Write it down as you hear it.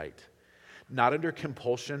sight, not under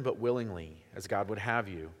compulsion, but willingly, as God would have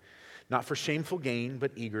you, not for shameful gain,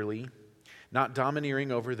 but eagerly, not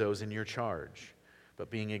domineering over those in your charge, but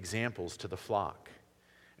being examples to the flock.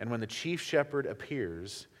 And when the chief shepherd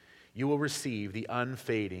appears, you will receive the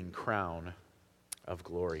unfading crown of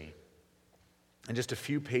glory. And just a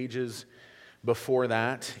few pages before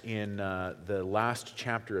that, in the last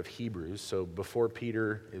chapter of Hebrews, so before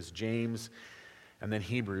Peter is James, and then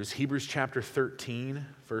Hebrews chapter 13,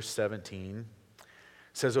 verse 17,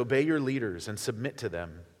 says, "Obey your leaders and submit to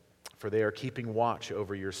them, for they are keeping watch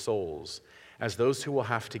over your souls, as those who will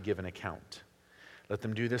have to give an account. Let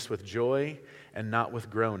them do this with joy and not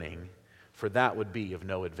with groaning, for that would be of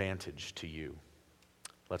no advantage to you."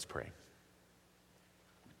 Let's pray.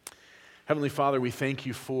 Heavenly Father, we thank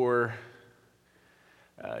you for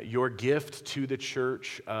your gift to the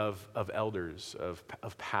church of elders, of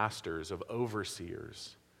pastors, of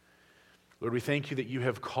overseers. Lord, we thank you that you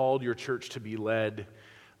have called your church to be led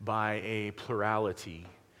by a plurality,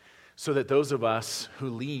 so that those of us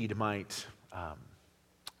who lead might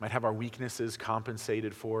have our weaknesses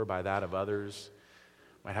compensated for by that of others,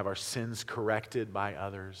 might have our sins corrected by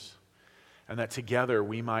others, and that together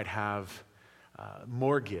we might have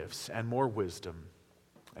more gifts and more wisdom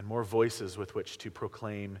and more voices with which to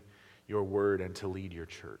proclaim your word and to lead your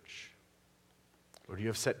church. Lord, you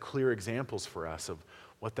have set clear examples for us of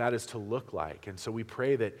what that is to look like. And so we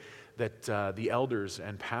pray that the elders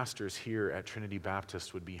and pastors here at Trinity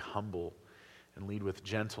Baptist would be humble and lead with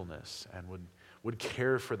gentleness and would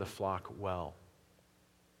care for the flock well.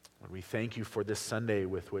 Lord, we thank you for this Sunday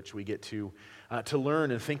with which we get to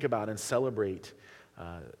learn and think about and celebrate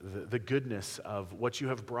the goodness of what you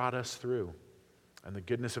have brought us through, and the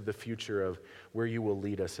goodness of the future of where you will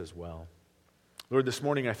lead us as well. Lord, this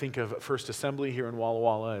morning I think of First Assembly here in Walla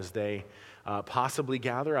Walla as they possibly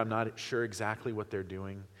gather. I'm not sure exactly what they're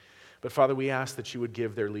doing. But Father, we ask that you would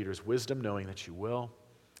give their leaders wisdom, knowing that you will,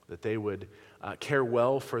 that they would care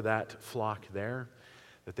well for that flock there,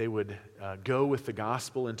 that they would go with the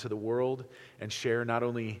gospel into the world and share not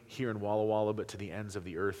only here in Walla Walla, but to the ends of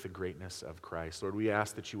the earth, the greatness of Christ. Lord, we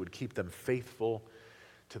ask that you would keep them faithful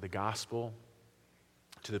to the gospel,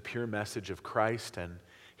 to the pure message of Christ and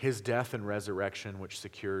his death and resurrection, which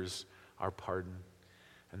secures our pardon,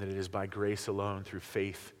 and that it is by grace alone, through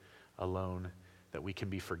faith alone, that we can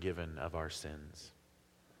be forgiven of our sins.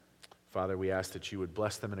 Father, we ask that you would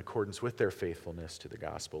bless them in accordance with their faithfulness to the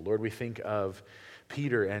gospel. Lord, we think of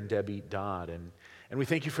Peter and Debbie Dodd, and we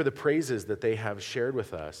thank you for the praises that they have shared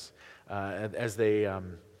with us as they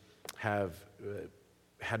have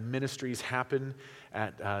had ministries happen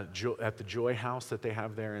at the Joy House that they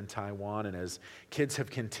have there in Taiwan. And as kids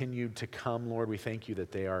have continued to come, Lord, we thank you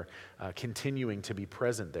that they are continuing to be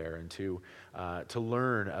present there and to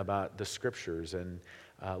learn about the scriptures. And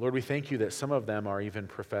Lord, we thank you that some of them are even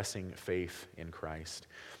professing faith in Christ.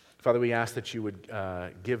 Father, we ask that you would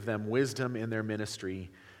give them wisdom in their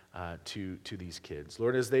ministry to these kids.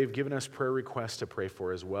 Lord, as they've given us prayer requests to pray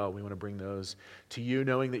for as well, we want to bring those to you,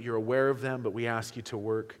 knowing that you're aware of them, but we ask you to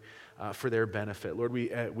work for their benefit. Lord,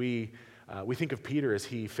 we think of Peter as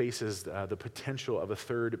he faces the potential of a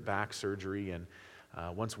third back surgery and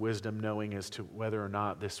wants wisdom, knowing as to whether or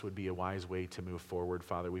not this would be a wise way to move forward.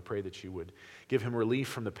 Father, we pray that you would give him relief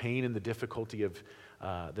from the pain and the difficulty of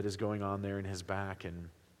that is going on there in his back,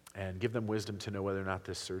 and give them wisdom to know whether or not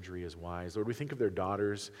this surgery is wise. Lord, we think of their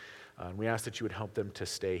daughters, and we ask that you would help them to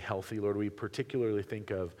stay healthy. Lord, we particularly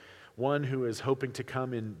think of one who is hoping to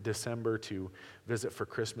come in December to visit for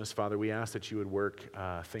Christmas. Father, we ask that you would work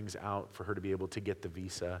things out for her to be able to get the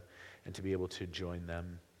visa and to be able to join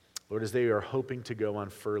them. Lord, as they are hoping to go on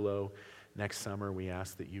furlough next summer, we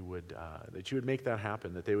ask that you would make that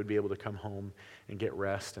happen, that they would be able to come home and get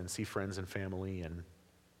rest and see friends and family and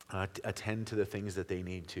attend to the things that they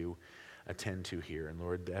need to attend to here. And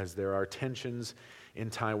Lord, as there are tensions in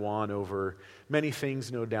Taiwan over many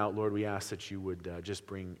things, no doubt, Lord, we ask that you would just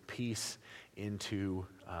bring peace into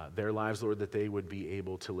their lives, Lord, that they would be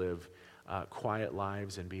able to live quiet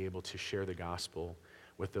lives and be able to share the gospel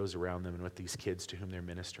with those around them and with these kids to whom they're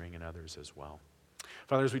ministering and others as well.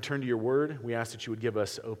 Father, as we turn to your word, we ask that you would give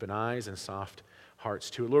us open eyes and soft hearts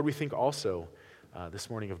to it. Lord, we think also this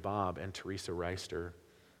morning of Bob and Teresa Reister,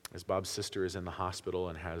 as Bob's sister is in the hospital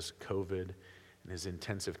and has COVID and is in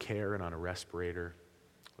intensive care and on a respirator.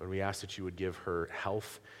 Lord, we ask that you would give her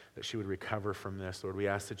health, that she would recover from this. Lord, we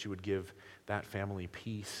ask that you would give that family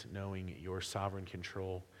peace, knowing your sovereign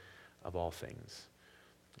control of all things.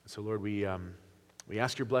 So, Lord, we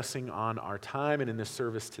ask your blessing on our time and in this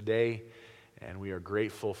service today, and we are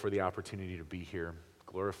grateful for the opportunity to be here.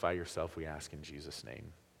 Glorify yourself, we ask in Jesus'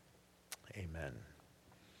 name. Amen.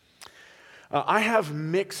 I have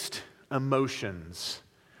mixed emotions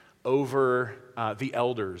over the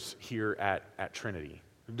elders here at Trinity.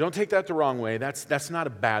 Don't take that the wrong way. That's not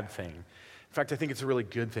a bad thing. In fact, I think it's a really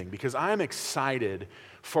good thing because I'm excited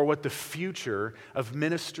for what the future of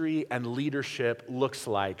ministry and leadership looks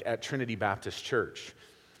like at Trinity Baptist Church.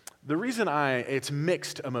 The reason it's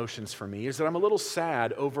mixed emotions for me is that I'm a little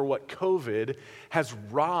sad over what COVID has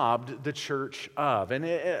robbed the church of. And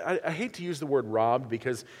I hate to use the word robbed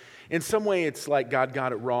because in some way it's like God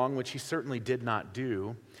got it wrong, which he certainly did not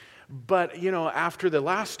do. But, after the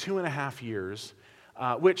last 2.5 years,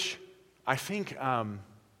 which I think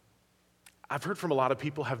I've heard from a lot of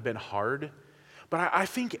people have been hard, but I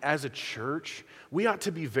think as a church, we ought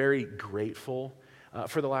to be very grateful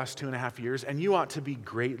for the last 2.5 years, and you ought to be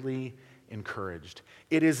greatly encouraged.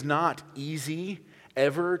 It is not easy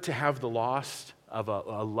ever to have the loss of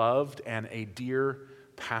a loved and a dear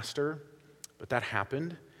pastor, but that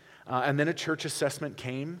happened. And then a church assessment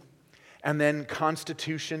came, and then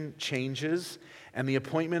constitution changes, and the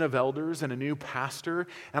appointment of elders and a new pastor.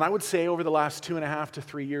 And I would say over the last 2.5 to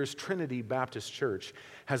 3 years, Trinity Baptist Church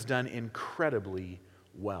has done incredibly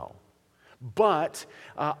well. But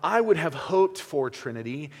I would have hoped for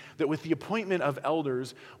Trinity that with the appointment of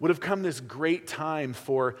elders would have come this great time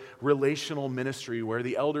for relational ministry where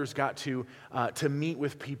the elders got to meet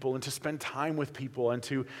with people and to spend time with people and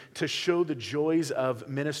to show the joys of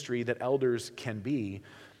ministry that elders can be.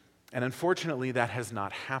 And unfortunately, that has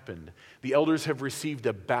not happened. The elders have received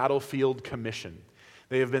a battlefield commission.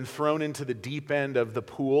 They have been thrown into the deep end of the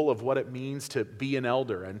pool of what it means to be an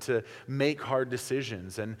elder and to make hard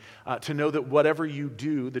decisions and to know that whatever you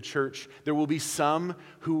do, the church, there will be some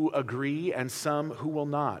who agree and some who will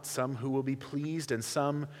not, some who will be pleased and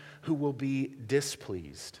some who will be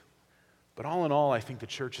displeased. But all in all, I think the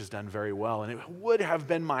church has done very well, and it would have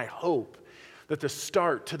been my hope that the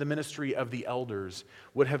start to the ministry of the elders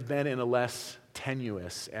would have been in a less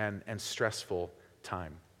tenuous and stressful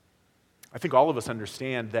time. I think all of us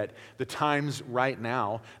understand that the times right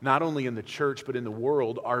now, not only in the church but in the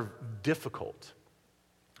world, are difficult.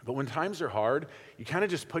 But when times are hard, you kind of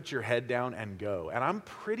just put your head down and go. And I'm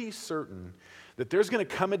pretty certain that there's going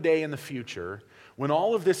to come a day in the future when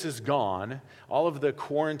all of this is gone, all of the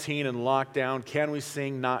quarantine and lockdown, can we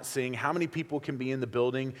sing, not sing, how many people can be in the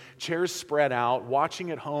building, chairs spread out,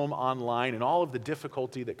 watching at home online, and all of the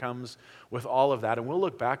difficulty that comes with all of that. And we'll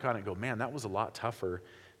look back on it and go, man, that was a lot tougher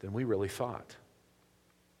than we really thought.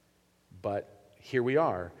 But here we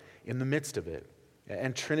are in the midst of it.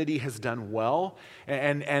 And Trinity has done well.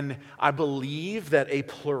 And I believe that a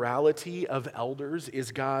plurality of elders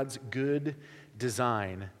is God's good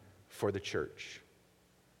design for the church.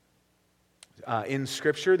 In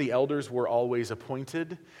Scripture, the elders were always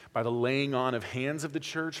appointed by the laying on of hands of the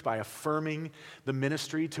church, by affirming the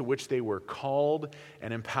ministry to which they were called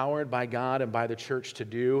and empowered by God and by the church to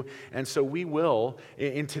do. And so we will,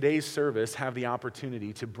 in today's service, have the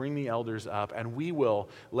opportunity to bring the elders up, and we will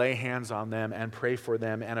lay hands on them and pray for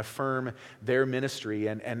them and affirm their ministry.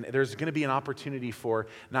 And there's going to be an opportunity for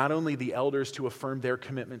not only the elders to affirm their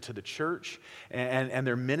commitment to the church and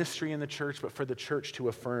their ministry in the church, but for the church to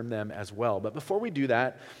affirm them as well. But before we do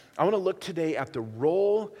that, I want to look today at the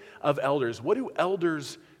role of elders. What do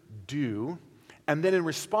elders do? And then in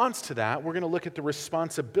response to that, we're going to look at the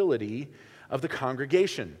responsibility of the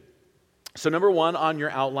congregation. So number one on your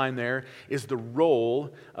outline there is the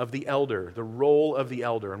role of the elder, the role of the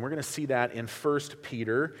elder. And we're going to see that in 1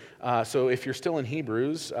 Peter. So if you're still in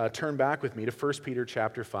Hebrews, turn back with me to 1 Peter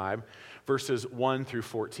chapter 5, verses 1 through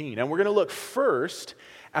 14. And we're going to look first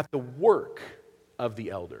at the work of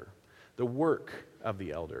the elder. The work of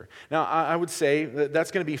the elder. Now, I would say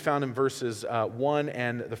that's going to be found in verses 1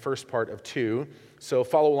 and the first part of 2. So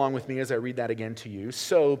follow along with me as I read that again to you.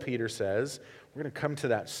 So, Peter says, we're going to come to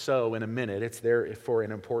that so in a minute. It's there for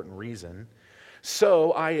an important reason.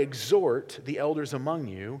 So I exhort the elders among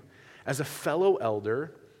you as a fellow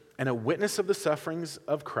elder and a witness of the sufferings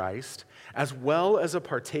of Christ, as well as a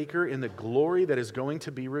partaker in the glory that is going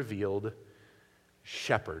to be revealed,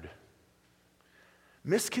 shepherd.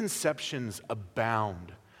 Misconceptions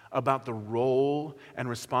abound about the role and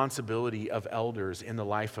responsibility of elders in the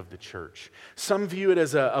life of the church. Some view it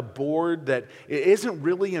as a board that isn't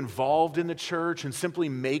really involved in the church and simply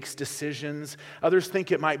makes decisions. Others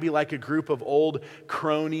think it might be like a group of old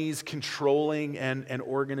cronies controlling an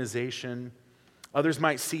organization. Others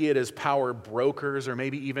might see it as power brokers or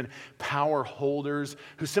maybe even power holders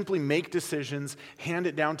who simply make decisions, hand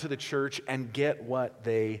it down to the church, and get what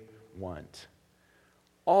they want.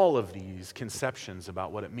 All of these conceptions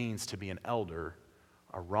about what it means to be an elder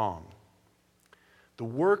are wrong. The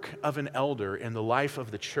work of an elder in the life of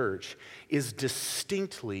the church is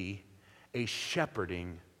distinctly a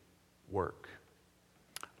shepherding work.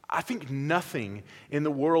 I think nothing in the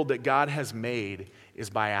world that God has made is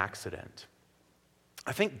by accident.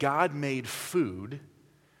 I think God made food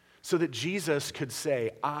so that Jesus could say,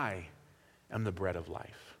 I am the bread of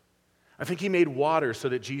life. I think he made water so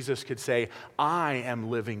that Jesus could say, I am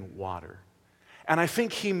living water. And I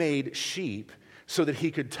think he made sheep so that he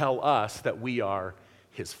could tell us that we are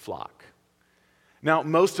his flock. Now,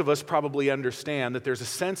 most of us probably understand that there's a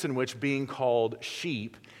sense in which being called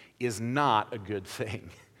sheep is not a good thing.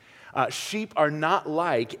 Sheep are not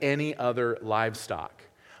like any other livestock.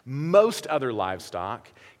 Most other livestock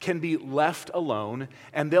can be left alone,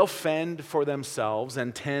 and they'll fend for themselves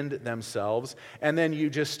and tend themselves, and then you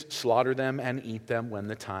just slaughter them and eat them when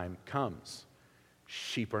the time comes.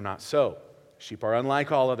 Sheep are not so. Sheep are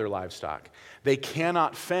unlike all other livestock. They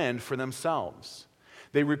cannot fend for themselves.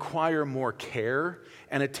 They require more care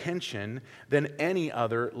and attention than any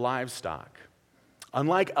other livestock.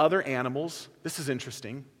 Unlike other animals, this is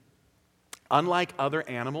interesting, unlike other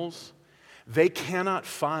animals, they cannot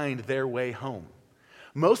find their way home.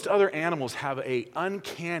 Most other animals have an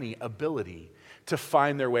uncanny ability to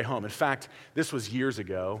find their way home. In fact, this was years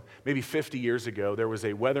ago, maybe 50 years ago, there was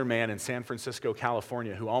a weatherman in San Francisco,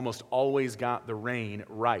 California, who almost always got the rain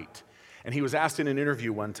right. And he was asked in an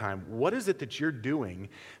interview one time, what is it that you're doing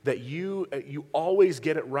that you always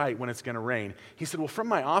get it right when it's going to rain? He said, well, from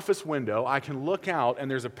my office window, I can look out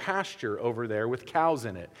and there's a pasture over there with cows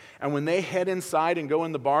in it. And when they head inside and go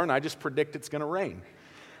in the barn, I just predict it's going to rain.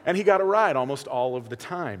 And he got it right almost all of the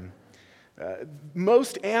time.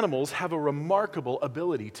 Most animals have a remarkable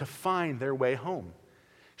ability to find their way home.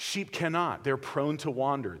 Sheep cannot. They're prone to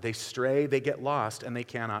wander. They stray, they get lost, and they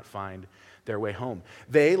cannot find their way home.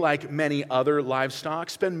 They, like many other livestock,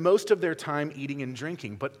 spend most of their time eating and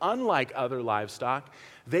drinking. But unlike other livestock,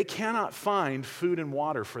 they cannot find food and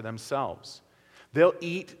water for themselves. They'll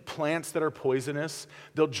eat plants that are poisonous.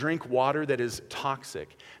 They'll drink water that is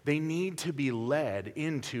toxic. They need to be led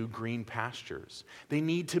into green pastures. They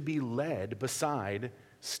need to be led beside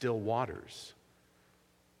still waters.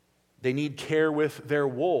 They need care with their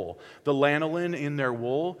wool. The lanolin in their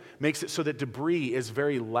wool makes it so that debris is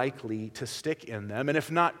very likely to stick in them. And if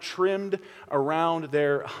not trimmed around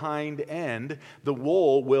their hind end, the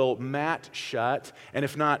wool will mat shut. And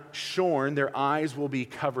if not shorn, their eyes will be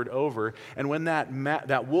covered over. And when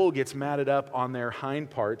that wool gets matted up on their hind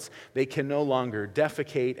parts, they can no longer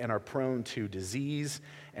defecate and are prone to disease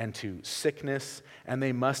and to sickness, and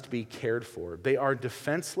they must be cared for. They are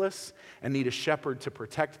defenseless and need a shepherd to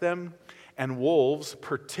protect them, and wolves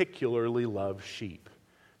particularly love sheep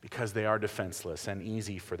because they are defenseless and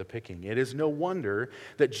easy for the picking. It is no wonder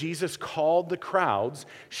that Jesus called the crowds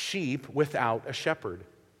sheep without a shepherd.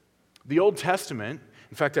 The Old Testament,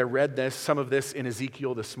 in fact, I read some of this in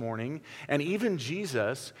Ezekiel this morning, and even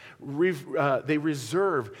Jesus, they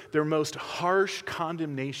reserve their most harsh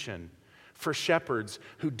condemnation for shepherds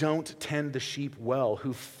who don't tend the sheep well,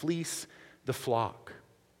 who fleece the flock.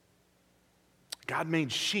 God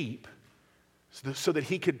made sheep so that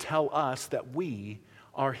he could tell us that we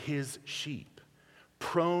are his sheep,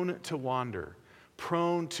 prone to wander,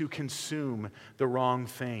 prone to consume the wrong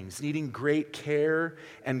things, needing great care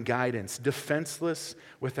and guidance, defenseless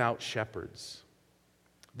without shepherds.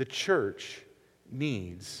 The church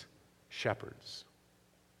needs shepherds.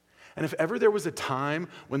 And if ever there was a time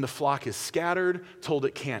when the flock is scattered, told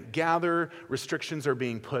it can't gather, restrictions are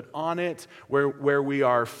being put on it, where we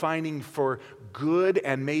are finding for good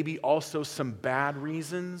and maybe also some bad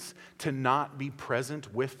reasons to not be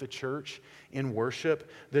present with the church in worship,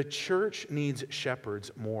 the church needs shepherds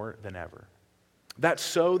more than ever. That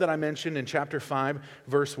so that I mentioned in chapter 5,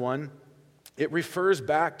 verse 1, it refers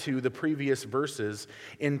back to the previous verses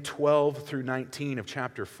in 12 through 19 of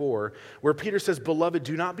chapter 4, where Peter says, "Beloved,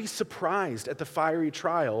 do not be surprised at the fiery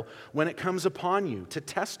trial when it comes upon you to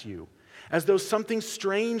test you, as though something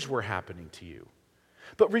strange were happening to you.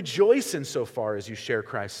 But rejoice insofar as you share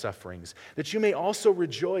Christ's sufferings, that you may also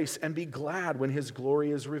rejoice and be glad when his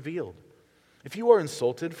glory is revealed. If you are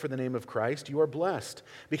insulted for the name of Christ, you are blessed,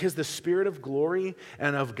 because the Spirit of glory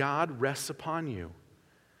and of God rests upon you.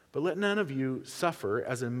 But let none of you suffer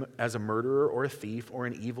as a murderer or a thief or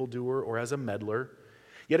an evildoer or as a meddler.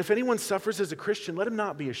 Yet if anyone suffers as a Christian, let him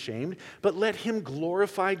not be ashamed, but let him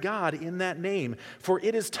glorify God in that name. For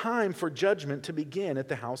it is time for judgment to begin at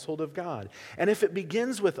the household of God. And if it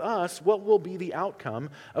begins with us, what will be the outcome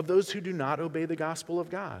of those who do not obey the gospel of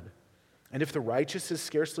God? And if the righteous is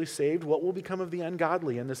scarcely saved, what will become of the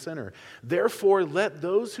ungodly and the sinner? Therefore, let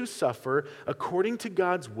those who suffer according to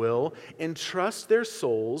God's will entrust their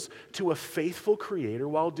souls to a faithful Creator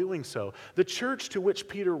while doing so. The church to which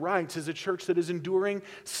Peter writes is a church that is enduring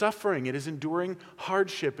suffering. It is enduring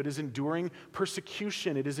hardship. It is enduring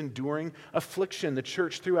persecution. It is enduring affliction. The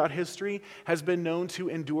church throughout history has been known to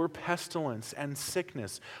endure pestilence and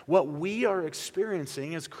sickness. What we are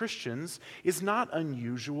experiencing as Christians is not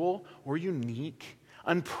unusual or unique.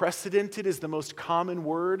 Unprecedented is the most common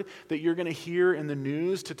word that you're going to hear in the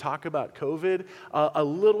news to talk about COVID. A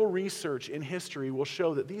little research in history will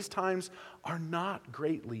show that these times are not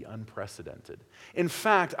greatly unprecedented. In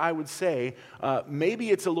fact, I would say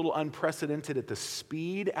maybe it's a little unprecedented at the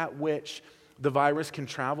speed at which the virus can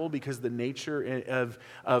travel, because the nature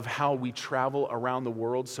of how we travel around the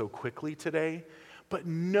world so quickly today. But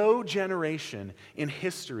no generation in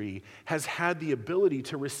history has had the ability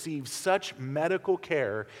to receive such medical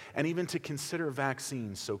care and even to consider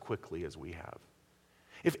vaccines so quickly as we have.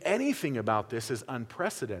 If anything about this is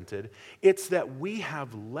unprecedented, it's that we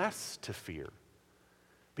have less to fear,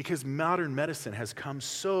 because modern medicine has come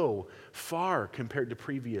so far compared to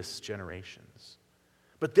previous generations.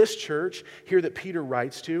 But this church here that Peter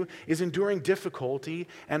writes to is enduring difficulty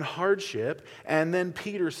and hardship, and then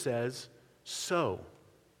Peter says, so,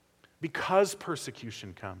 because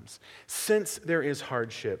persecution comes, since there is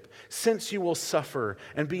hardship, since you will suffer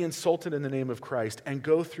and be insulted in the name of Christ and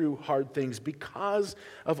go through hard things, because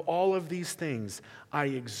of all of these things, I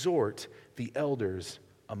exhort the elders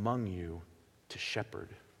among you to shepherd.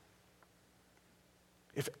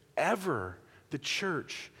 If ever the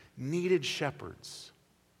church needed shepherds,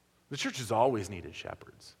 the church has always needed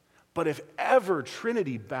shepherds, but if ever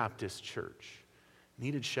Trinity Baptist Church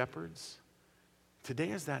needed shepherds,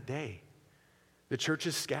 today is that day. The church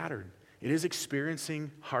is scattered. It is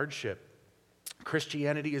experiencing hardship.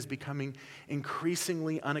 Christianity is becoming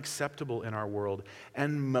increasingly unacceptable in our world.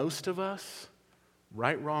 And most of us,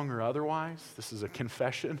 right, wrong, or otherwise, this is a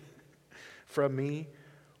confession from me,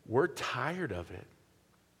 we're tired of it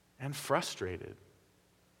and frustrated.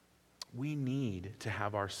 We need to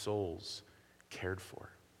have our souls cared for.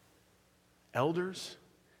 Elders,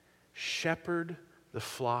 shepherd the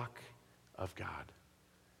flock of God.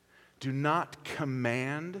 Do not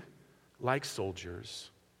command like soldiers.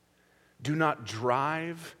 Do not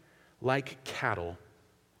drive like cattle.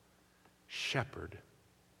 Shepherd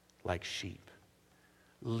like sheep.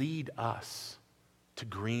 Lead us to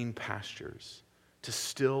green pastures, to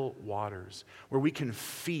still waters, where we can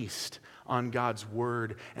feast on God's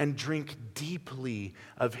word and drink deeply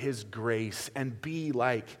of his grace and be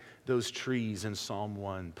like those trees in Psalm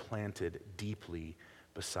 1, planted deeply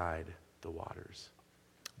beside the waters.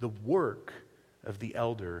 The work of the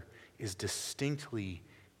elder is distinctly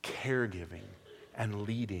caregiving and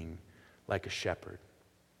leading like a shepherd.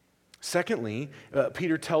 Secondly,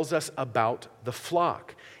 Peter tells us about the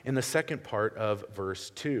flock in the second part of verse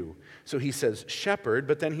 2. So he says shepherd,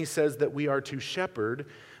 but then he says that we are to shepherd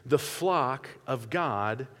the flock of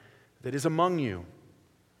God that is among you.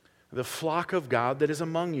 The flock of God that is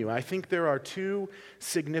among you. I think there are two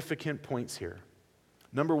significant points here.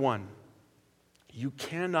 Number one, you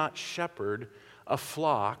cannot shepherd a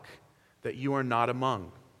flock that you are not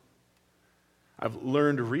among. I've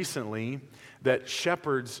learned recently that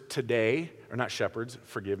shepherds today, or not shepherds,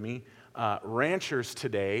 forgive me, ranchers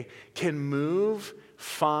today can move,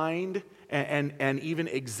 find, and even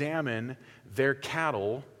examine their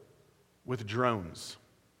cattle with drones.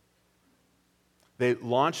 They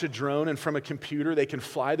launch a drone, and from a computer, they can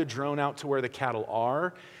fly the drone out to where the cattle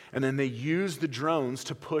are, and then they use the drones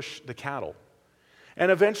to push the cattle. And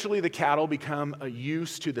eventually the cattle become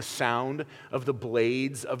used to the sound of the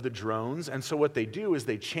blades of the drones. And so what they do is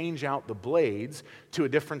they change out the blades to a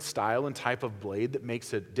different style and type of blade that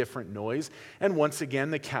makes a different noise. And once again,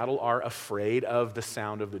 the cattle are afraid of the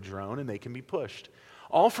sound of the drone and they can be pushed.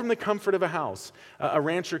 All from the comfort of a house. A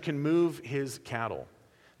rancher can move his cattle.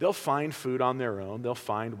 They'll find food on their own. They'll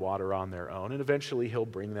find water on their own. And eventually he'll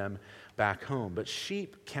bring them back home. But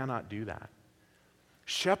sheep cannot do that.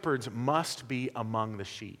 Shepherds must be among the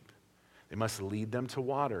sheep. They must lead them to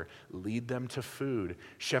water, lead them to food.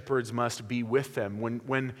 Shepherds must be with them.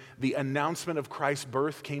 When the announcement of Christ's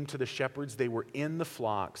birth came to the shepherds, they were in the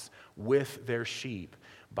flocks with their sheep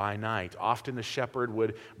by night. Often the shepherd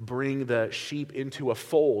would bring the sheep into a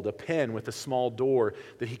fold, a pen with a small door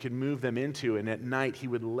that he could move them into, and at night he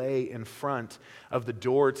would lay in front of the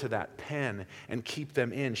door to that pen and keep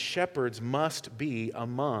them in. Shepherds must be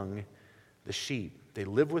among the sheep. They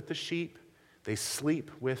live with the sheep, they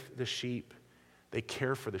sleep with the sheep, they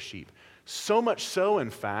care for the sheep. So much so, in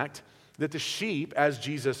fact, that the sheep, as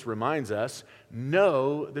Jesus reminds us,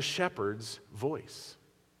 know the shepherd's voice.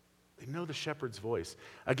 They know the shepherd's voice.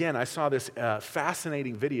 Again, I saw this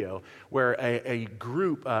fascinating video where a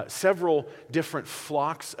group, several different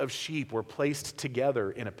flocks of sheep were placed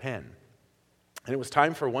together in a pen. And it was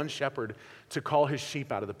time for one shepherd to call his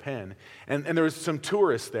sheep out of the pen. And there was some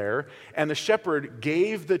tourists there, and the shepherd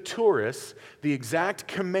gave the tourists the exact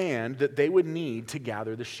command that they would need to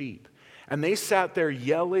gather the sheep. And they sat there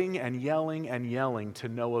yelling and yelling and yelling to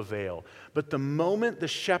no avail. But the moment the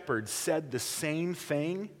shepherd said the same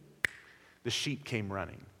thing, the sheep came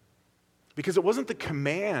running. Because it wasn't the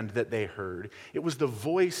command that they heard, it was the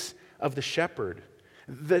voice of the shepherd.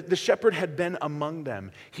 The shepherd had been among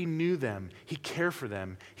them. He knew them. He cared for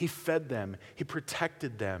them. He fed them. He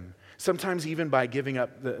protected them. Sometimes even by giving up,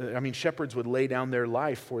 shepherds would lay down their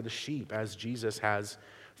life for the sheep as Jesus has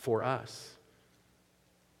for us.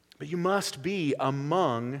 But you must be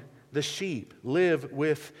among the sheep. Live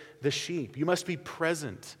with the sheep. You must be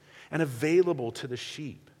present and available to the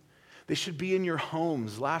sheep. They should be in your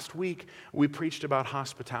homes. Last week, we preached about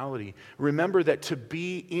hospitality. Remember that to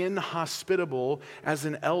be inhospitable as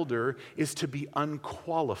an elder is to be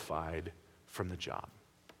unqualified from the job.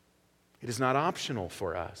 It is not optional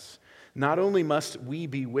for us. Not only must we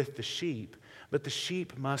be with the sheep, but the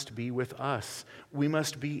sheep must be with us. We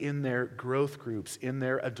must be in their growth groups, in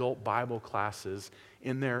their adult Bible classes,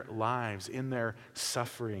 in their lives, in their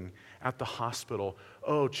suffering, at the hospital.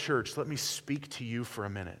 Oh, church, let me speak to you for a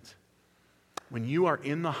minute. When you are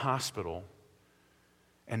in the hospital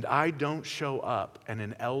and I don't show up and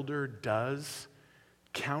an elder does,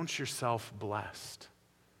 count yourself blessed.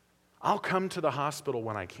 I'll come to the hospital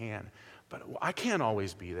when I can, but I can't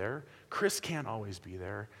always be there. Chris can't always be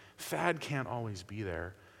there. Thad can't always be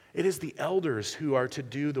there. It is the elders who are to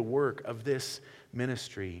do the work of this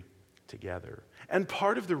ministry together. And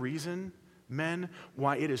part of the reason, men,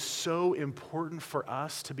 why it is so important for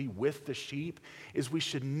us to be with the sheep is we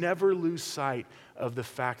should never lose sight of the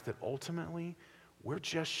fact that ultimately we're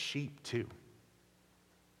just sheep too.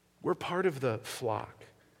 We're part of the flock.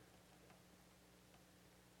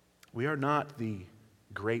 We are not the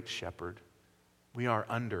great shepherd. We are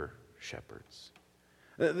under shepherds.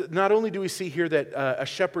 Not only do we see here that a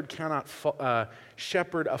shepherd cannot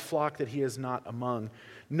shepherd a flock that he is not among,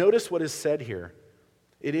 notice what is said here.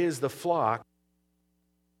 It is the flock.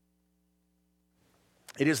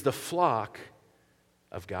 It is the flock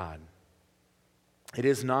of God. It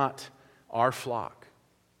is not our flock.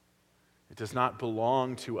 It does not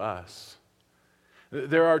belong to us.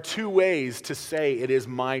 There are two ways to say it is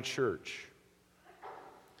my church.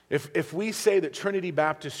 If we say that Trinity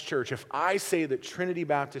Baptist Church, if I say that Trinity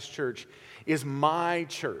Baptist Church is my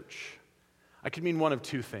church, I could mean one of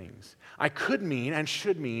two things. I could mean and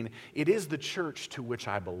should mean it is the church to which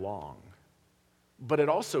I belong. But it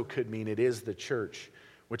also could mean it is the church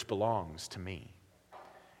which belongs to me.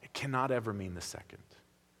 It cannot ever mean the second.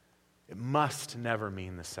 It must never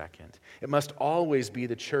mean the second. It must always be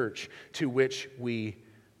the church to which we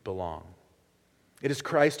belong. It is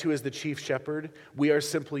Christ who is the chief shepherd. We are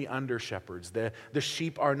simply under shepherds. The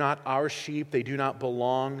sheep are not our sheep. They do not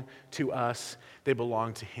belong to us. They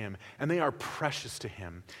belong to Him. And they are precious to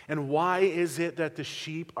Him. And why is it that the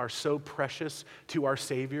sheep are so precious to our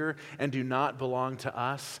Savior and do not belong to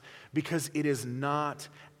us? Because it is not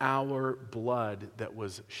our blood that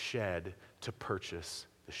was shed to purchase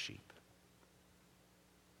the sheep.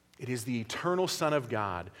 It is the eternal Son of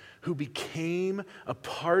God who became a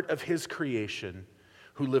part of His creation,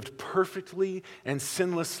 who lived perfectly and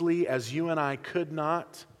sinlessly as you and I could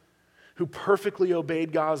not, who perfectly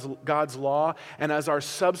obeyed God's law, and as our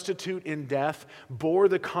substitute in death, bore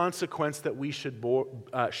the consequence that we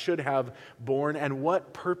should have borne. And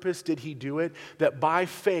what purpose did He do it? That by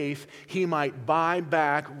faith He might buy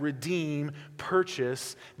back, redeem,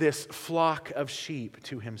 purchase this flock of sheep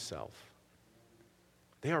to Himself.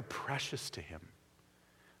 They are precious to Him.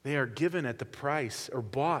 They are given at the price, or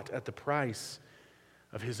bought at the price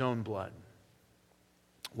of His own blood.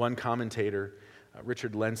 One commentator,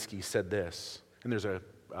 Richard Lenski, said this, and there's a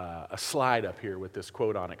slide up here with this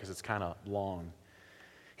quote on it because it's kind of long.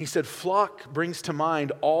 He said, "Flock brings to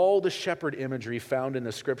mind all the shepherd imagery found in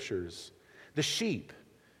the Scriptures. The sheep,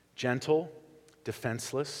 gentle,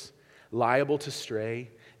 defenseless, liable to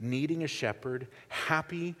stray, needing a shepherd,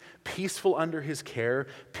 happy, peaceful under his care,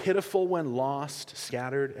 pitiful when lost,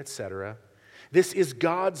 scattered, etc. This is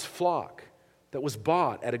God's flock that was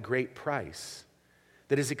bought at a great price,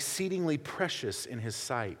 that is exceedingly precious in His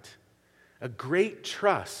sight. A great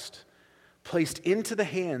trust placed into the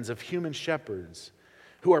hands of human shepherds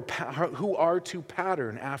who are to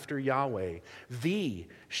pattern after Yahweh, the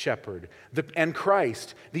shepherd, and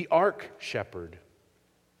Christ, the ark shepherd.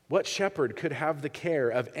 What shepherd could have the care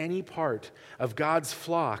of any part of God's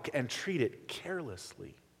flock and treat it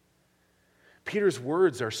carelessly? Peter's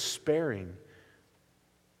words are sparing.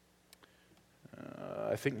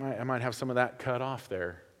 I think I might have some of that cut off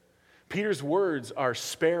there. Peter's words are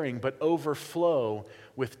sparing but overflow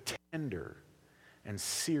with tender and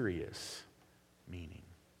serious meaning.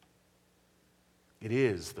 It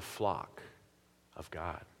is the flock of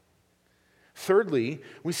God. Thirdly,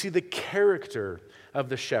 we see the character of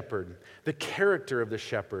the shepherd. The character of the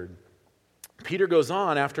shepherd. Peter goes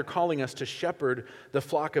on, after calling us to shepherd the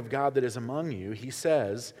flock of God that is among you, he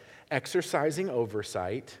says, exercising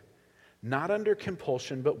oversight, not under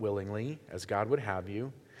compulsion but willingly, as God would have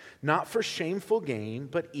you, not for shameful gain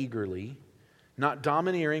but eagerly, not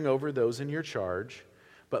domineering over those in your charge,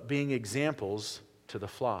 but being examples to the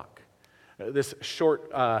flock. This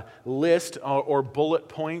short list or bullet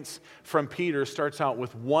points from Peter starts out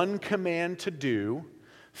with one command to do,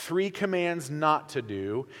 3 commands not to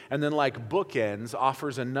do, and then like bookends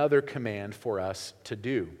offers another command for us to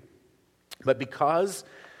do. But because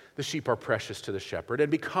the sheep are precious to the shepherd, and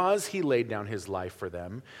because he laid down his life for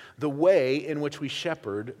them, the way in which we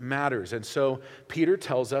shepherd matters. And so Peter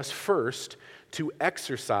tells us first to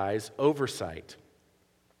exercise oversight.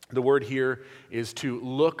 The word here is to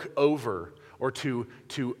look over or to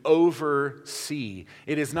oversee.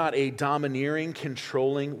 It is not a domineering,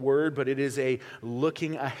 controlling word, but it is a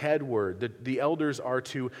looking ahead word. The elders are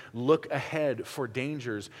to look ahead for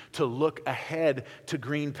dangers, to look ahead to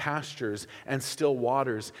green pastures and still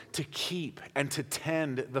waters, to keep and to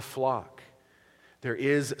tend the flock. There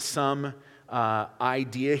is some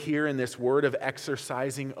idea here in this word of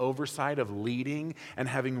exercising oversight, of leading and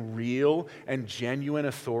having real and genuine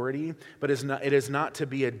authority, but it is not to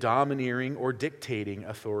be a domineering or dictating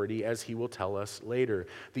authority, as he will tell us later.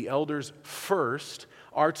 The elders first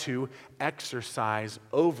are to exercise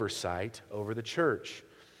oversight over the church.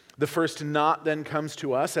 The first not then comes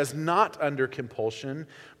to us as not under compulsion,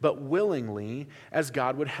 but willingly, as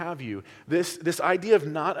God would have you. This idea of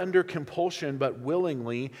not under compulsion, but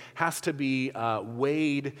willingly, has to be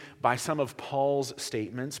weighed by some of Paul's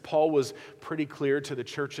statements. Paul was pretty clear to the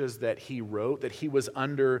churches that he wrote that he was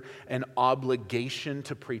under an obligation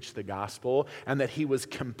to preach the gospel and that he was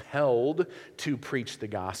compelled to preach the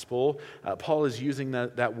gospel. Paul is using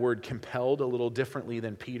that word compelled a little differently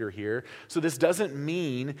than Peter here. So this doesn't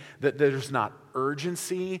mean that there's not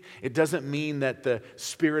urgency. It doesn't mean that the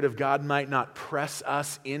Spirit of God might not press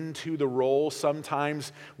us into the role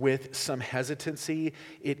sometimes with some hesitancy.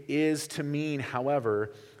 It is to mean,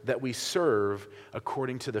 however, that we serve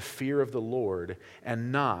according to the fear of the Lord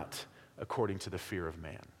and not according to the fear of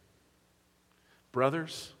man.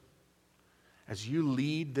 Brothers, as you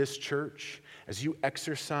lead this church, as you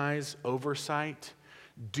exercise oversight,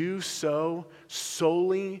 do so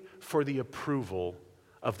solely for the approval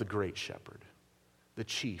of the great shepherd, the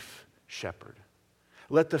chief shepherd.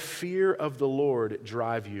 Let the fear of the Lord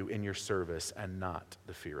drive you in your service and not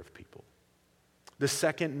the fear of people. The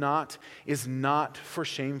second not is not for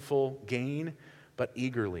shameful gain, but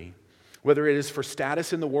eagerly. Whether it is for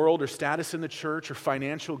status in the world or status in the church or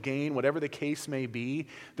financial gain, whatever the case may be,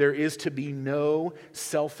 there is to be no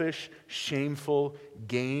selfish, shameful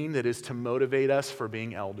gain that is to motivate us for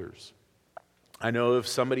being elders. I know of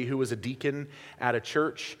somebody who was a deacon at a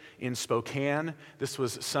church in Spokane. This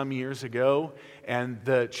was some years ago, and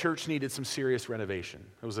the church needed some serious renovation.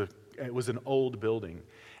 It was an old building.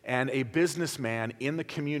 And a businessman in the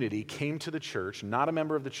community came to the church, not a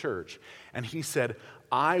member of the church, and he said,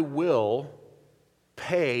 I will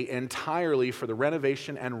pay entirely for the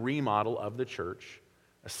renovation and remodel of the church,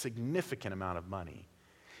 a significant amount of money,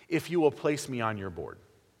 if you will place me on your board.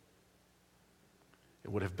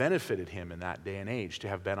 It would have benefited him in that day and age to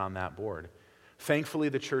have been on that board. Thankfully,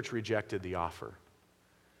 the church rejected the offer,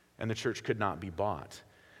 and the church could not be bought.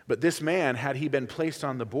 But this man, had he been placed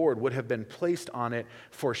on the board, would have been placed on it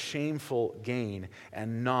for shameful gain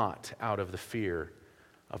and not out of the fear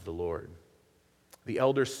of the Lord. The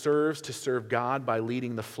elder serves to serve God by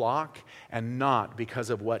leading the flock and not because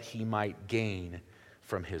of what he might gain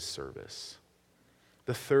from his service.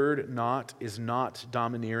 The third not is not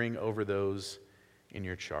domineering over those in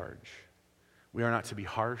your charge. We are not to be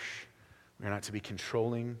harsh. We are not to be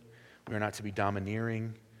controlling. We are not to be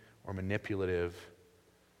domineering or manipulative.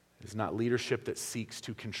 It is not leadership that seeks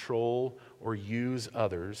to control or use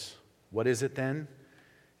others. What is it then?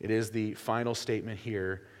 It is the final statement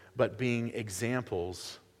here, but being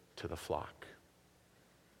examples to the flock.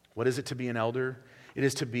 What is it to be an elder? It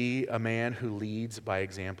is to be a man who leads by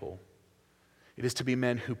example. It is to be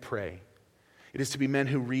men who pray. It is to be men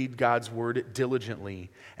who read God's word diligently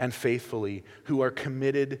and faithfully, who are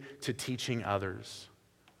committed to teaching others,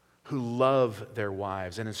 who love their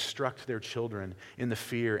wives and instruct their children in the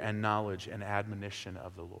fear and knowledge and admonition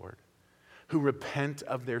of the Lord, who repent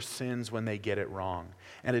of their sins when they get it wrong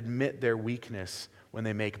and admit their weakness when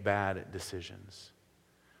they make bad decisions.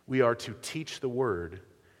 We are to teach the word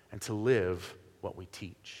and to live what we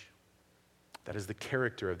teach. That is the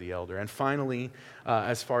character of the elder. And finally,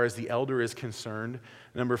 as far as the elder is concerned,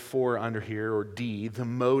 number 4 under here, or D, the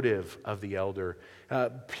motive of the elder.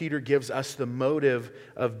 Peter gives us the motive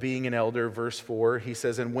of being an elder. Verse 4, he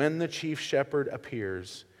says, "And when the chief shepherd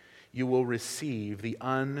appears, you will receive the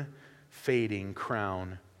unfading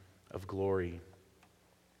crown of glory."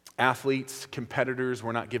 Athletes, competitors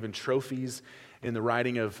were not given trophies. In the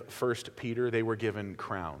writing of 1 Peter, they were given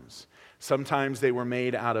crowns. Sometimes they were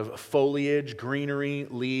made out of foliage, greenery,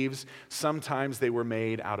 leaves. Sometimes they were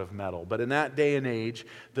made out of metal. But in that day and age,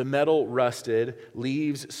 the metal rusted,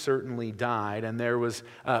 leaves certainly died, and there was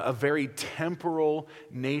a very temporal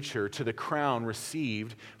nature to the crown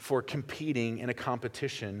received for competing in a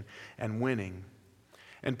competition and winning.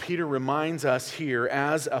 And Peter reminds us here,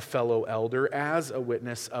 as a fellow elder, as a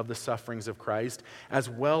witness of the sufferings of Christ,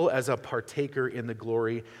 as well as a partaker in the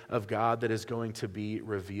glory of God that is going to be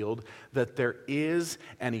revealed, that there is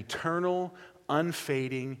an eternal,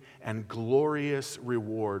 unfading, and glorious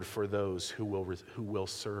reward for those who will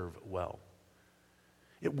serve well.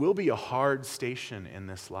 It will be a hard station in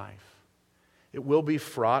this life. It will be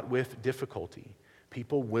fraught with difficulty.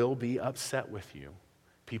 People will be upset with you.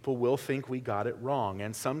 People will think we got it wrong,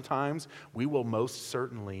 and sometimes we will most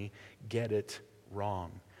certainly get it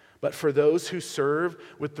wrong. But for those who serve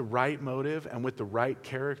with the right motive and with the right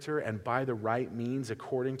character and by the right means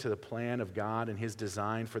according to the plan of God and His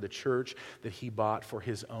design for the church that He bought for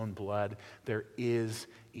His own blood, there is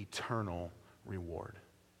eternal reward.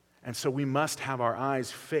 And so we must have our eyes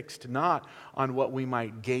fixed not on what we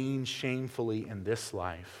might gain shamefully in this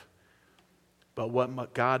life, but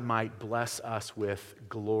what God might bless us with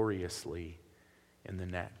gloriously in the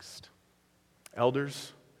next.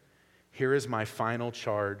 Elders, here is my final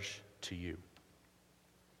charge to you.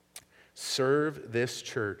 Serve this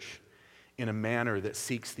church in a manner that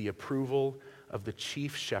seeks the approval of the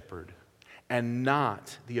chief shepherd and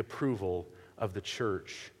not the approval of the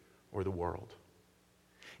church or the world.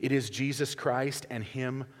 It is Jesus Christ and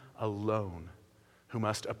Him alone who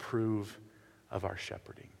must approve of our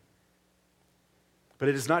shepherding. But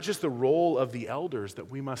it is not just the role of the elders that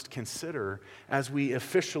we must consider as we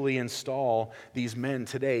officially install these men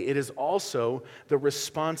today. It is also the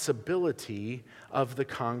responsibility of the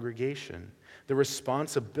congregation. The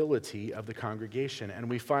responsibility of the congregation. And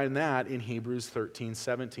we find that in Hebrews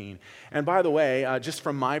 13:17. And by the way, just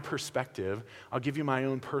from my perspective, I'll give you my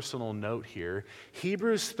own personal note here.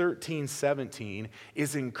 Hebrews 13:17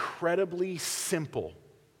 is incredibly simple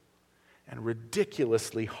and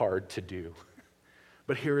ridiculously hard to do.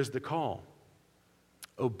 But here is the call.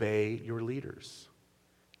 Obey your leaders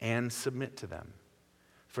and submit to them,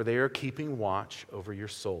 for they are keeping watch over your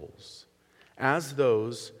souls, as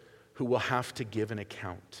those who will have to give an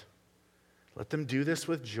account. Let them do this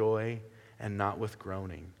with joy and not with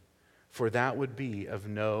groaning, for that would be of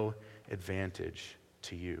no advantage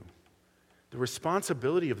to you. The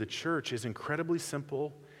responsibility of the church is incredibly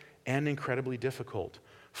simple and incredibly difficult.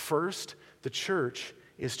 First, the church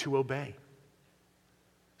is to obey.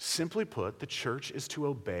 Simply put, the church is to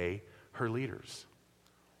obey her leaders.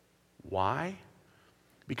 Why?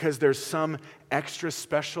 Because there's some extra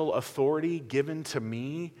special authority given to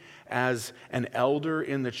me as an elder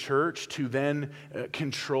in the church to then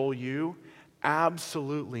control you?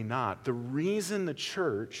 Absolutely not. The reason the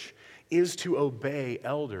church is to obey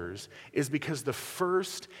elders is because the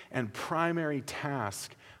first and primary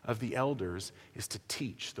task of the elders is to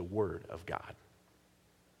teach the Word of God.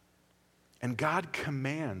 And God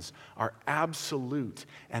commands our absolute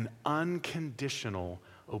and unconditional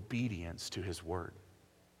obedience to His Word.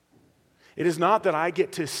 It is not that I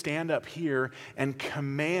get to stand up here and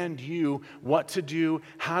command you what to do,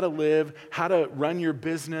 how to live, how to run your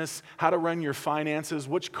business, how to run your finances,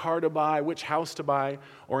 which car to buy, which house to buy,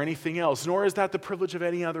 or anything else. Nor is that the privilege of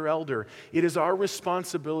any other elder. It is our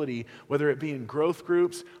responsibility, whether it be in growth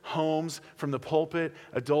groups, homes, from the pulpit,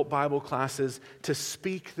 adult Bible classes, to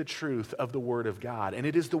speak the truth of the Word of God. And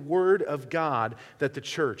it is the Word of God that the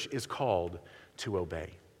church is called to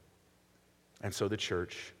obey. And so the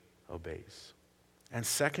church obeys. And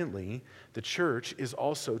secondly, the church is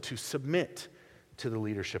also to submit to the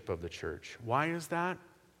leadership of the church. Why is that?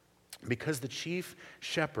 because the chief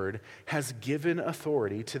shepherd has given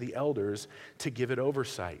authority to the elders to give it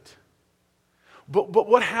oversight. But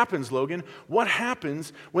what happens, Logan? What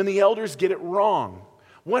happens when the elders get it wrong?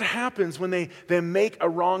 What happens when they make a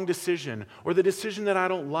wrong decision, or the decision that I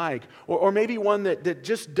don't like, or maybe one that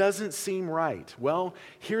just doesn't seem right? Well,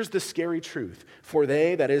 here's the scary truth. For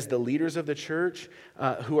they, that is the leaders of the church,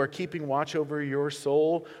 who are keeping watch over your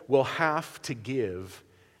soul, will have to give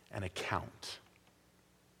an account.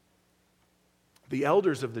 The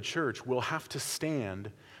elders of the church will have to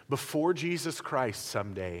stand before Jesus Christ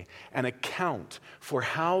someday and account for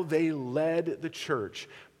how they led the church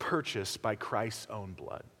purchased by Christ's own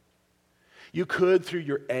blood. You could, through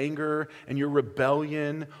your anger and your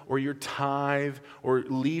rebellion or your tithe or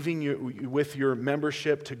leaving with your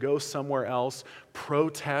membership to go somewhere else,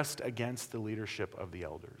 protest against the leadership of the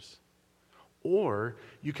elders. Or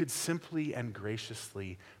you could simply and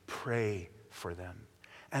graciously pray for them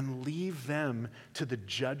and leave them to the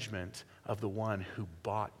judgment of the one who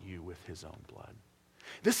bought you with his own blood.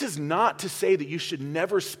 This is not to say that you should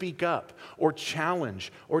never speak up or challenge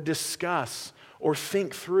or discuss or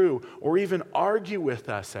think through or even argue with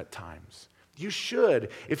us at times. You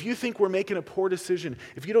should. If you think we're making a poor decision,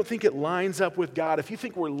 if you don't think it lines up with God, if you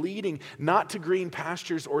think we're leading not to green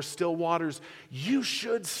pastures or still waters, you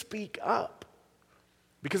should speak up.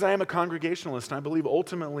 Because I am a Congregationalist, and I believe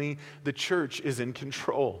ultimately the church is in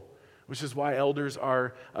control, which is why elders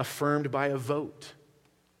are affirmed by a vote,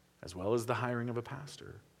 as well as the hiring of a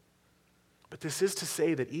pastor. But this is to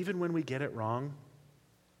say that even when we get it wrong,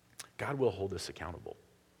 God will hold us accountable.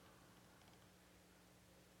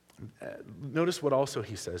 Notice what also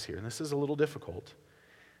he says here, and this is a little difficult.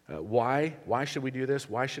 Why should we do this?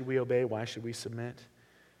 Why should we obey? Why should we submit?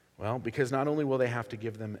 Well, because not only will they have to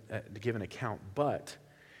give an account, but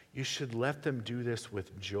you should let them do this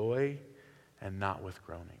with joy and not with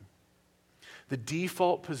groaning. The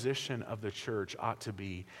default position of the church ought to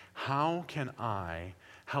be, how can I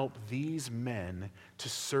help these men to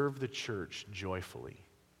serve the church joyfully?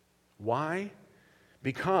 Why?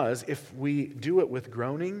 Because if we do it with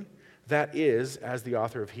groaning, that is, as the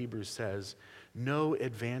author of Hebrews says, no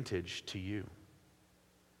advantage to you.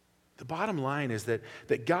 The bottom line is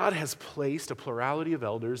that God has placed a plurality of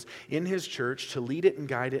elders in his church to lead it and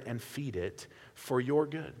guide it and feed it for your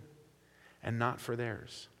good and not for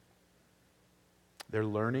theirs. They're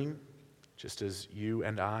learning just as you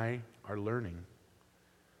and I are learning.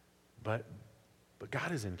 But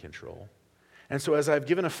God is in control. And so as I've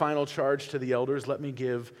given a final charge to the elders, let me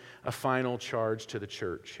give a final charge to the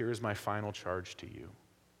church. Here is my final charge to you.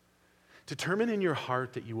 Determine in your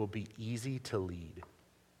heart that you will be easy to lead.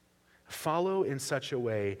 Follow in such a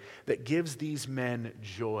way that gives these men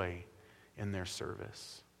joy in their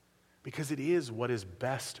service. Because it is what is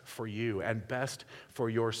best for you and best for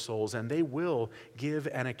your souls. And they will give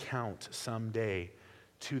an account someday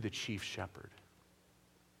to the chief shepherd.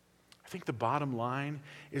 I think the bottom line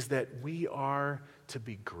is that we are to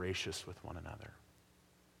be gracious with one another,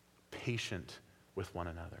 patient with one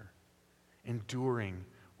another, enduring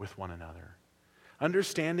with one another.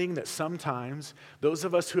 Understanding that sometimes those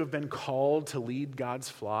of us who have been called to lead God's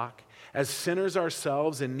flock, as sinners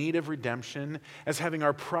ourselves in need of redemption, as having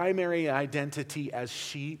our primary identity as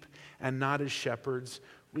sheep and not as shepherds,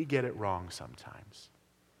 we get it wrong sometimes.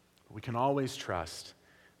 But we can always trust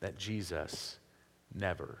that Jesus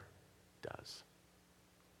never does.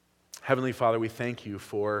 Heavenly Father, we thank you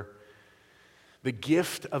for the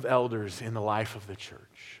gift of elders in the life of the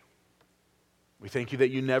church. We thank you that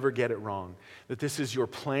you never get it wrong, that this is your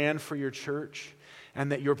plan for your church,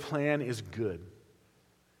 and that your plan is good.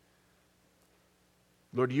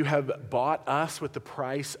 Lord, you have bought us with the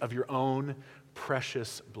price of your own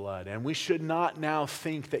precious blood, and we should not now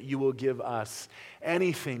think that you will give us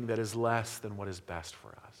anything that is less than what is best for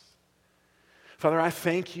us. Father, I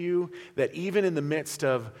thank you that even in the midst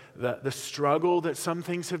of the struggle that some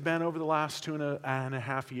things have been over the last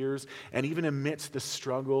 2.5 years, and even amidst the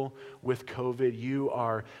struggle with COVID, you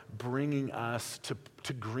are bringing us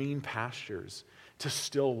to green pastures, to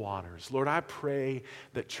still waters. Lord, I pray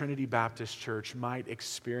that Trinity Baptist Church might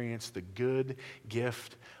experience the good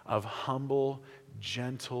gift of humble,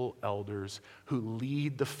 gentle elders who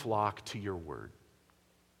lead the flock to your word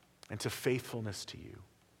and to faithfulness to you,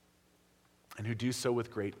 and who do so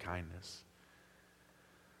with great kindness.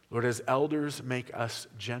 Lord, as elders, make us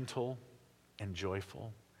gentle and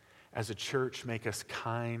joyful. As a church, make us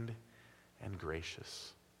kind and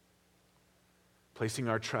gracious. Placing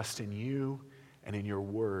our trust in you and in your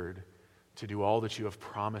word to do all that you have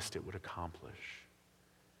promised it would accomplish.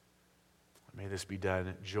 May this be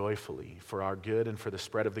done joyfully for our good and for the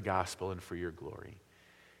spread of the gospel and for your glory.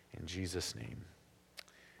 In Jesus' name,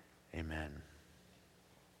 amen.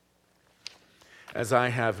 As I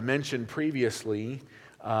have mentioned previously,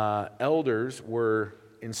 elders were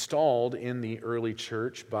installed in the early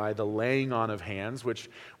church by the laying on of hands, which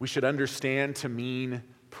we should understand to mean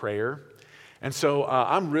prayer. And so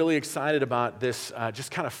I'm really excited about this,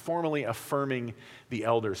 just kind of formally affirming the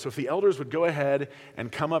elders. So if the elders would go ahead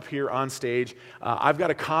and come up here on stage, I've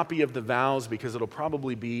got a copy of the vows because it'll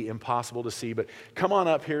probably be impossible to see, but come on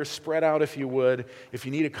up here, spread out if you would. If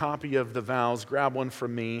you need a copy of the vows, grab one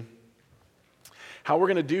from me. How we're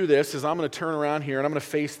going to do this is I'm going to turn around here and I'm going to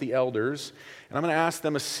face the elders, and I'm going to ask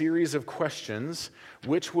them a series of questions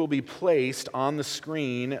which will be placed on the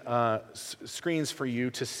screens for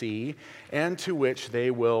you to see, and to which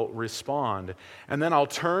they will respond. And then I'll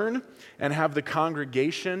turn and have the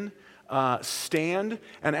congregation stand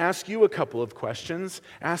and ask you a couple of questions,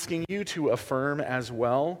 asking you to affirm as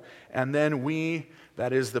well. And then we,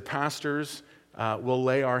 that is the pastors, will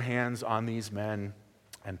lay our hands on these men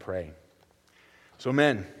and pray. So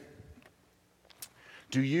men,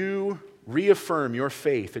 do you reaffirm your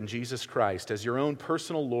faith in Jesus Christ as your own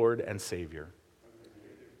personal Lord and Savior?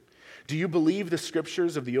 Do you believe the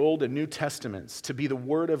scriptures of the Old and New Testaments to be the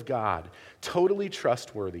Word of God, totally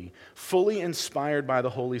trustworthy, fully inspired by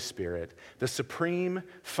the Holy Spirit, the supreme,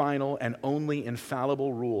 final, and only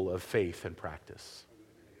infallible rule of faith and practice?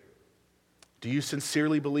 Do you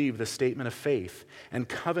sincerely believe the statement of faith and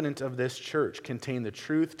covenant of this church contain the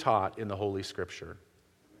truth taught in the Holy Scripture?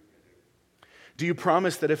 Do you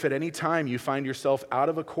promise that if at any time you find yourself out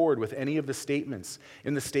of accord with any of the statements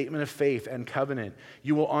in the statement of faith and covenant,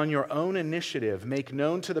 you will on your own initiative make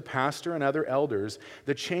known to the pastor and other elders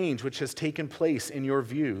the change which has taken place in your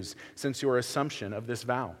views since your assumption of this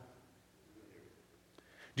vow?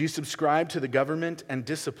 Do you subscribe to the government and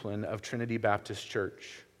discipline of Trinity Baptist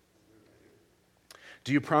Church?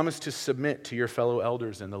 Do you promise to submit to your fellow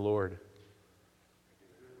elders in the Lord?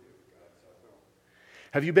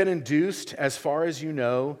 Have you been induced, as far as you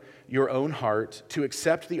know your own heart, to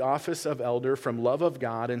accept the office of elder from love of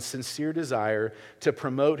God and sincere desire to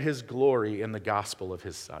promote His glory in the gospel of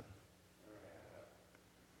His Son?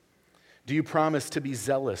 Do you promise to be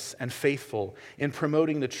zealous and faithful in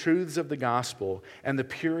promoting the truths of the gospel and the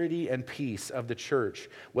purity and peace of the church,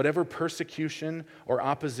 whatever persecution or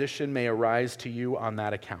opposition may arise to you on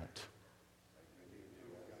that account?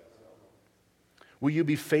 Will you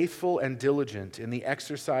be faithful and diligent in the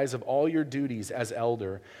exercise of all your duties as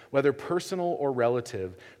elder, whether personal or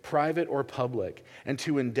relative, private or public, and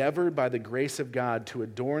to endeavor by the grace of God to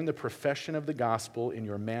adorn the profession of the gospel in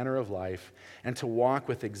your manner of life and to walk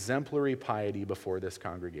with exemplary piety before this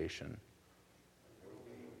congregation?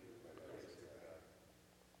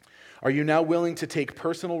 Are you now willing to take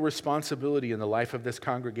personal responsibility in the life of this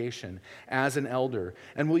congregation as an elder?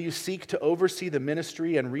 And will you seek to oversee the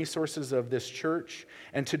ministry and resources of this church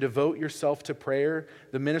and to devote yourself to prayer,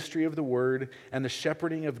 the ministry of the word, and the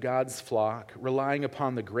shepherding of God's flock, relying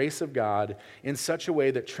upon the grace of God in such a way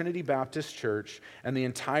that Trinity Baptist Church and the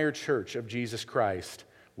entire church of Jesus Christ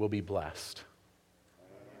will be blessed?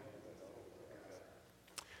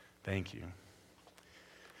 Thank you.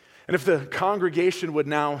 And if the congregation would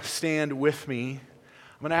now stand with me,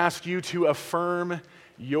 I'm going to ask you to affirm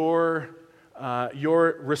your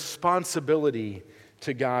responsibility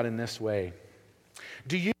to God in this way.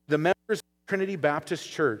 Do you, the members of Trinity Baptist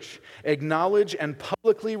Church, acknowledge and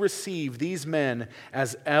publicly receive these men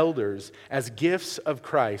as elders, as gifts of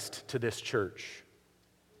Christ to this church?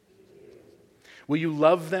 Will you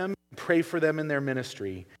love them, pray for them in their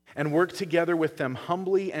ministry, and work together with them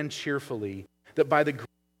humbly and cheerfully, that by the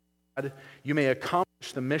you may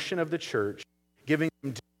accomplish the mission of the church, giving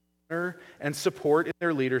them honor and support in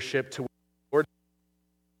their leadership to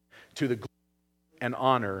the glory and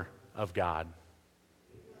honor of God?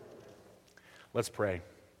 Let's pray.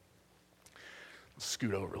 Let's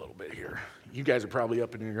scoot over a little bit here. You guys are probably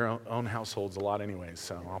up in your own households a lot anyways,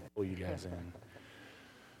 so I'll pull you guys in.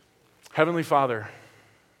 Heavenly Father,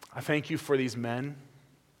 I thank you for these men.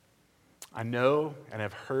 I know and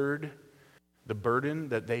have heard the burden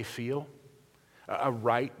that they feel, a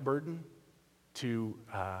right burden to,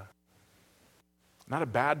 not a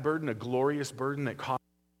bad burden, a glorious burden that causes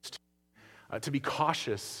us to be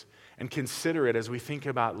cautious and considerate as we think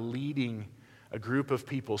about leading a group of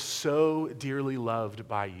people so dearly loved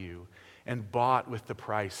by you and bought with the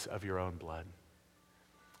price of your own blood.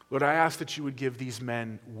 Lord, I ask that you would give these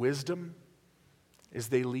men wisdom as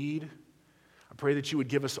they lead. I pray that you would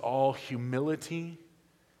give us all humility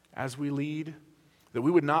as we lead, that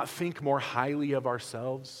we would not think more highly of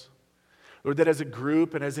ourselves, Lord, that as a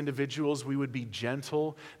group and as individuals, we would be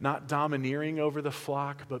gentle, not domineering over the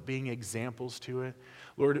flock, but being examples to it.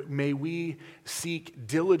 Lord, may we seek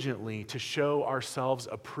diligently to show ourselves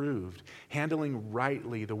approved, handling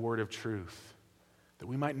rightly the word of truth, that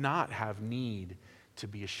we might not have need to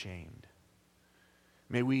be ashamed.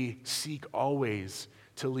 May we seek always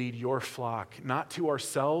to lead your flock, not to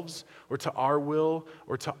ourselves or to our will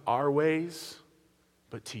or to our ways,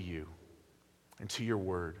 but to you and to your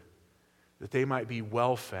word, that they might be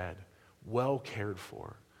well-fed, well-cared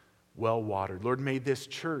for, well-watered. Lord, may this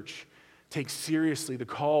church take seriously the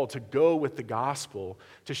call to go with the gospel,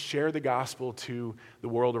 to share the gospel to the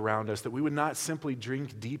world around us, that we would not simply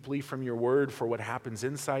drink deeply from your word for what happens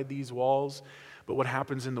inside these walls, but what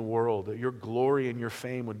happens in the world, that your glory and your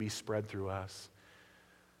fame would be spread through us.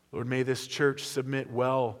 Lord, may this church submit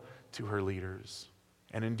well to her leaders,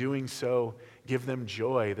 and in doing so, give them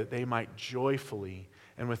joy, that they might joyfully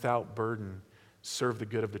and without burden serve the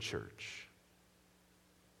good of the church.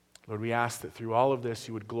 Lord, we ask that through all of this,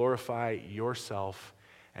 you would glorify yourself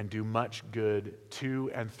and do much good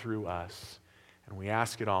to and through us. And we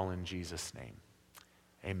ask it all in Jesus' name.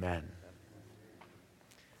 Amen.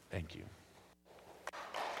 Thank you.